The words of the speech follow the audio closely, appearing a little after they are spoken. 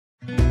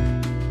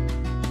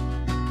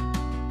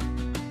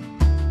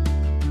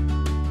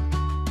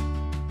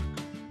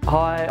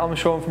Hi, I'm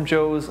Sean from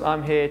Joolz.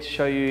 I'm here to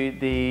show you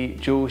the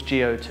Joolz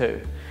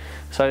Geo2.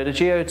 So the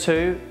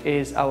Geo2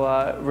 is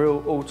our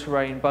real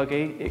all-terrain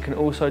buggy. It can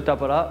also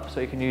double up, so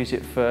you can use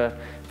it for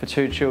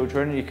two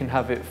children. You can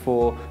have it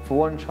for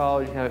one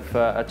child, you can have it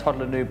for a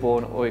toddler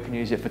newborn, or you can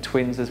use it for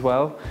twins as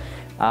well.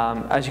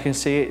 As you can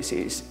see,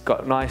 it's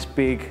got nice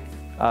big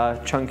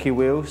chunky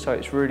wheels, so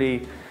it's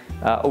really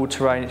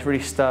all-terrain, it's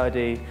really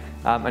sturdy,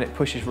 and it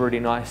pushes really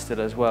nice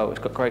still as well. It's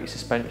got great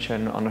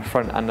suspension on the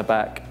front and the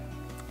back.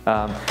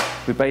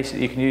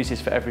 You can use this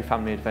for every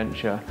family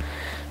adventure.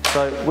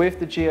 So with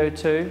the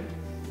Geo2,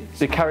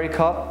 the carry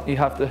cot, you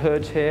have the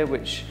hood here,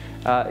 which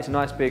is a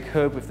nice big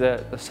hood with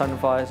the sun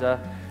visor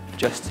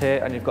just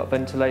here, and you've got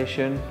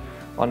ventilation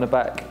on the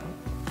back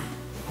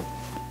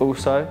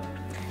also.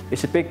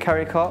 It's a big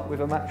carry cot with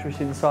a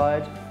mattress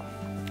inside,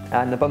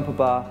 and the bumper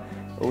bar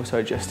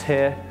also just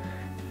here.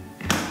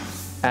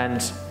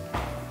 And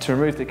to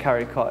remove the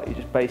carry cot, you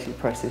just basically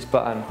press this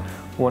button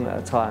one at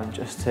a time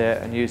just here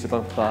and use the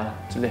bumper bar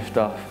to lift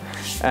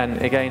off.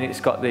 And again,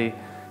 it's got the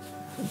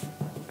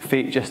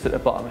feet just at the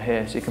bottom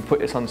here, so you can put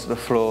this onto the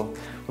floor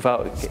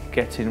without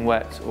getting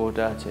wet or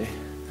dirty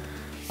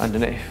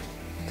underneath.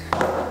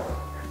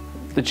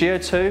 The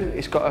Geo2,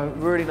 it's got a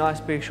really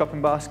nice big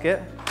shopping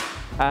basket,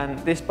 and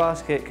this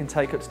basket can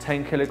take up to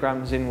 10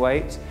 kilograms in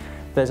weight.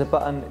 There's a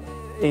button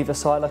either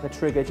side, like a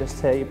trigger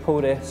just here. You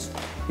pull this,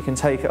 you can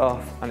take it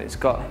off, and it's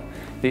got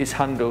these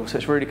handles, so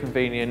it's really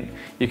convenient.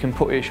 You can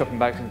put your shopping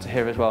bags into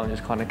here as well and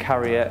just kind of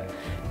carry it,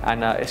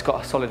 and it's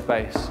got a solid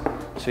base,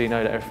 so you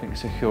know that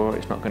everything's secure,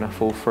 it's not going to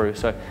fall through.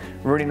 So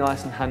really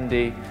nice and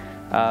handy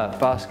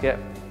basket,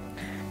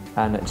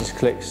 and it just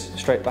clicks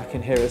straight back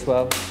in here as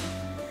well.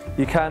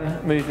 You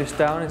can move this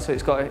down, and so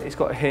it's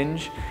got a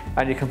hinge,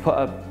 and you can put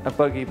a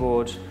buggy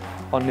board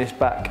on this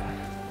back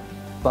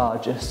bar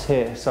just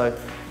here. So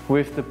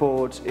with the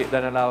board, it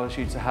then allows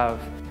you to have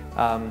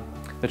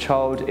the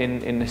child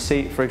in the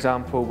seat, for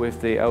example,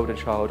 with the elder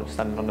child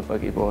standing on the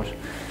buggy board.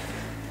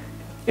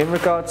 In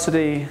regards to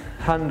the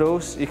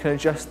handles, you can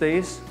adjust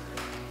these.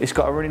 It's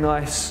got a really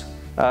nice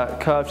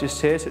curve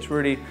just here, so it's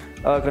really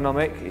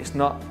ergonomic. It's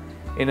not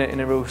in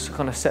a real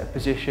kind of set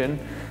position,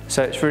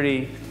 so it's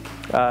really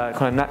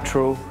kind of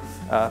natural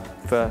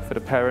for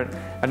the parent,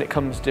 and it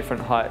comes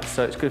different heights,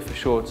 so it's good for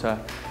shorter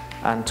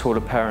and taller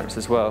parents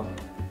as well.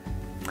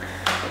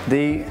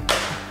 The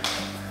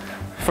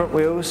front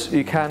wheels,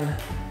 you can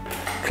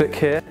click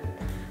here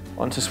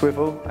onto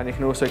swivel, and you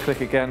can also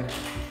click again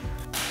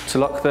to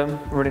lock them,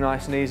 really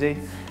nice and easy.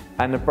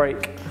 And the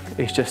brake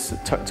is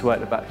just tucked away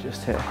at the back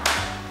just here.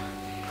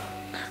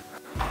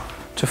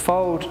 To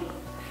fold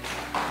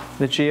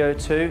the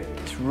Geo2,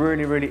 it's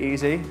really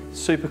easy,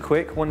 super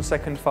quick, 1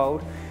 second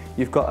fold.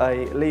 You've got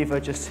a lever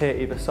just here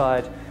either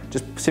side,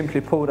 just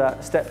simply pull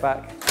that, step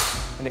back,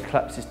 and it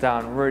collapses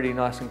down really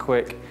nice and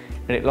quick,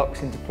 and it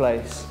locks into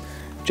place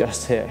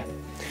just here.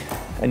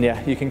 And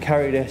yeah, you can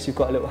carry this. You've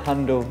got a little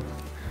handle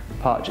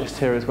part just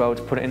here as well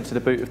to put it into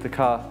the boot of the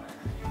car.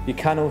 You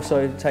can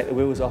also take the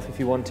wheels off if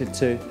you wanted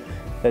to.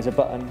 There's a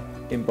button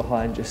in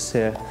behind just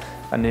here,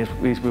 and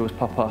these wheels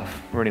pop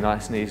off really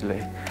nice and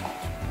easily.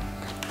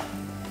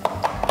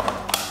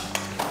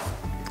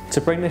 To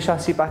bring the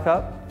chassis back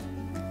up,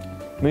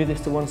 move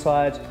this to one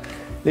side,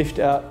 lift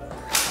it up,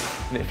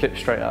 and it flips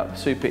straight up,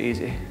 super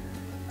easy.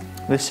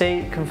 The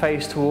seat can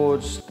face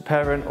towards the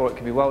parent, or it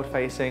can be world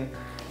facing,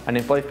 and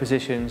in both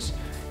positions,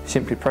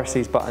 simply press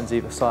these buttons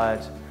either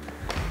side,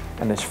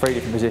 and there's 3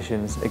 different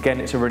positions. Again,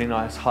 it's a really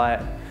nice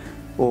height,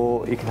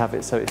 or you can have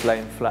it so it's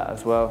laying flat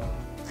as well.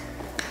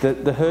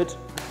 The hood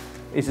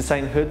is the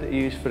same hood that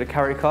you use for the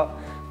carry cot,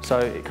 so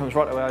it comes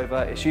right the way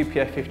over. It's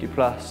UPF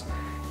 50+,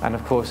 and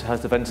of course it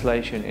has the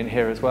ventilation in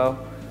here as well.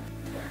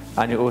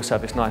 And you also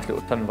have this nice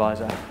little sun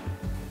visor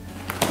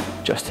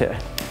just here.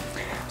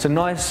 It's a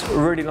nice,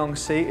 really long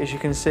seat, as you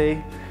can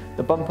see.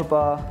 The bumper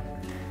bar,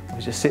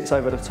 which just sits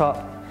over the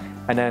top,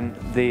 and then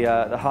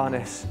the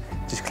harness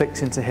just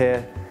clicks into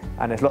here,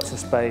 and there's lots of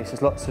space,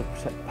 there's lots of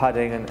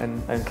padding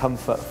and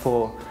comfort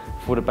for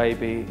the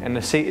baby. And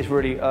the seat is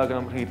really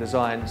ergonomically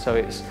designed, so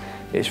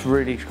it's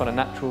really kind of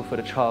natural for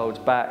the child's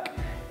back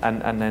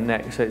and their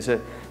neck. So it's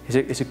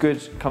a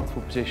good,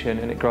 comfortable position,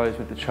 and it grows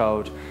with the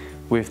child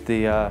with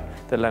the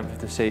length of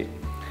the seat.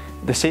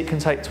 The seat can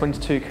take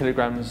 22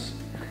 kilograms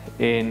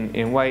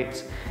in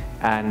weight,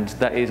 and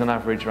that is on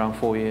average around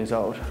 4 years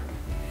old.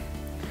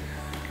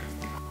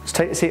 To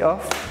take the seat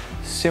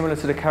off, similar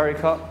to the carry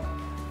cot,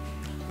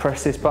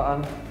 press this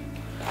button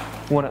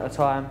one at a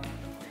time,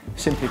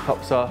 simply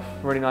pops off,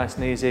 really nice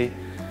and easy,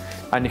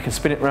 and you can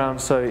spin it around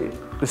so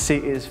the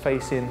seat is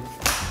facing,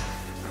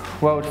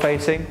 world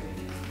facing,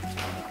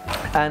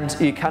 and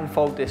you can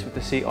fold this with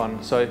the seat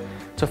on. So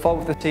to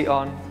fold the seat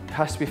on, it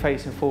has to be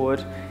facing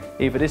forward,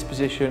 either this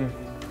position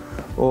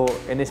or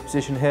in this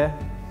position here,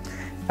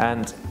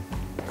 and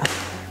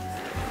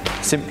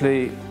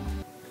simply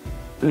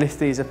lift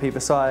these up either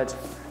side,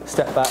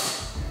 step back,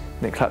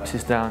 and it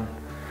collapses down.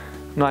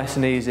 Nice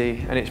and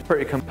easy, and it's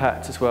pretty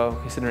compact as well,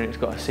 considering it's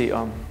got a seat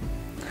on.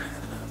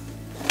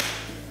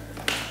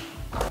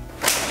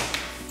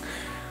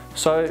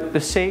 So the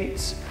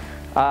seats,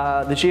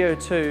 the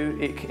Geo2,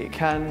 it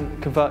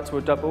can convert to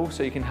a double,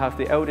 so you can have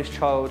the eldest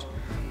child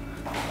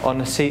on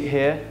the seat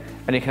here,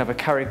 and you can have a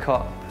carry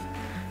cot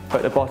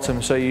at the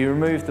bottom. So you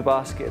remove the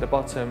basket at the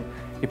bottom,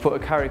 you put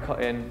a carry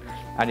cot in,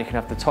 and you can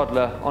have the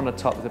toddler on the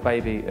top with the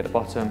baby at the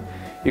bottom.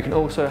 You can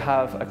also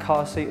have a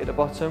car seat at the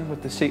bottom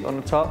with the seat on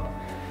the top,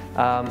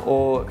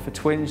 or for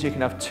twins you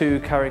can have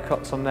 2 carry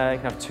cots on there, you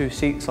can have 2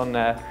 seats on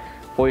there,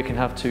 or you can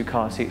have 2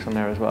 car seats on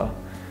there as well.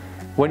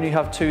 When you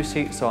have 2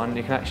 seats on,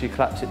 you can actually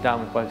collapse it down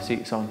with both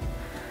seats on,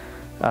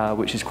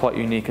 which is quite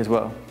unique as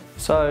well.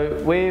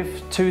 So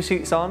with 2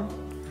 seats on,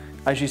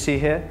 as you see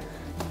here,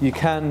 you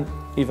can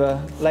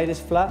either lay this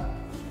flat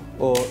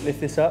or lift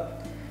this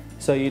up.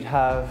 So you can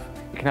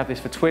have this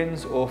for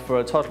twins or for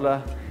a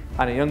toddler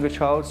and a younger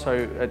child, so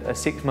a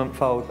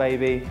 6-month-old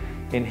baby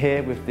in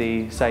here with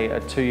say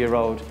a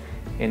 2-year-old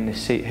in this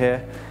seat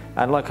here.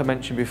 And like I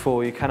mentioned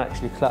before, you can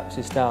actually collapse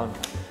this down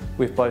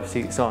with both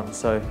seats on.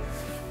 So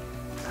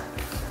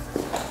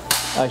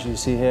as you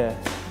see here,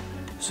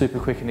 super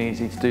quick and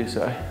easy to do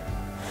so.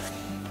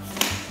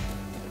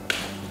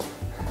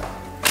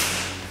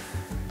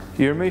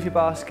 You remove your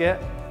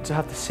basket to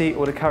have the seat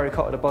or the carry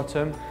cot at the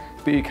bottom,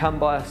 but you can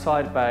buy a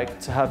side bag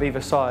to have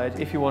either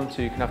side. If you want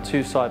to, you can have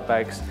 2 side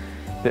bags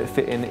that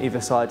fit in either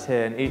side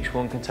here, and each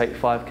one can take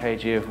 5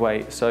 kg of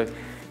weight. So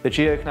the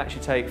Geo can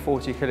actually take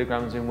 40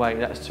 kilograms in weight.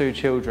 That's 2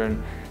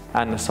 children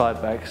and the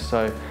side bags.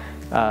 So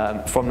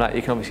from that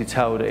you can obviously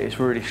tell that it's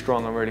really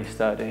strong and really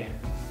sturdy.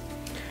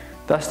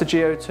 That's the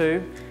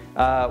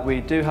Geo2.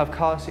 We do have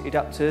car seat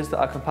adapters that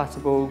are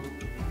compatible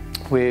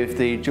with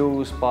the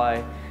Joolz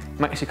by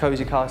Maxi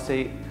Cozy car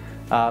seat.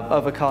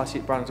 Other car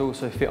seat brands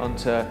also fit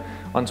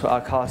onto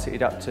our car seat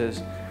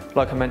adapters.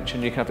 Like I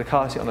mentioned, you can have the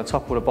car seat on the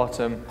top or the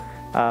bottom.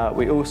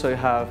 We also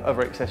have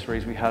other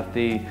accessories. We have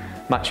the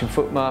matching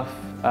foot muff,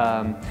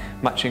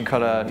 matching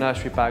colour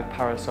nursery bag,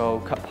 parasol,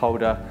 cup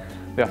holder.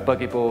 We have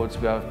buggy boards,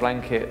 we have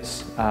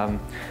blankets,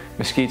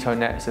 mosquito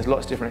nets. There's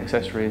lots of different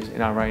accessories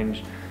in our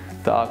range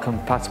that are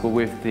compatible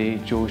with the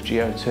Joolz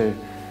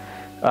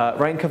Geo2.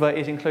 Rain cover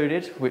is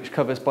included, which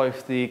covers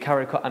both the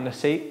carry cot and the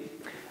seat.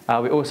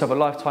 We also have a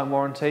lifetime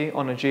warranty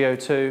on a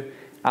Geo2,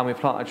 and we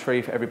plant a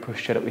tree for every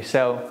pushchair that we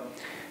sell.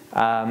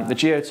 The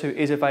Geo2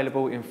 is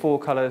available in 4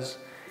 colours.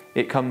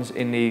 It comes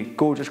in the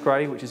gorgeous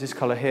grey, which is this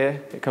colour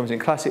here. It comes in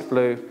classic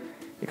blue,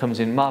 it comes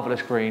in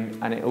marvellous green,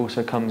 and it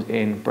also comes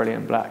in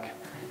brilliant black.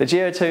 The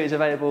Geo2 is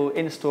available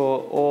in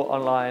store or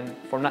online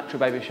from Natural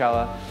Baby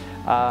Shower.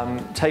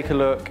 Take a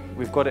look,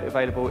 we've got it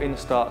available in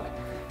stock.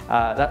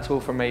 That's all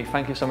from me.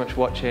 Thank you so much for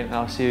watching, and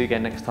I'll see you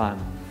again next time.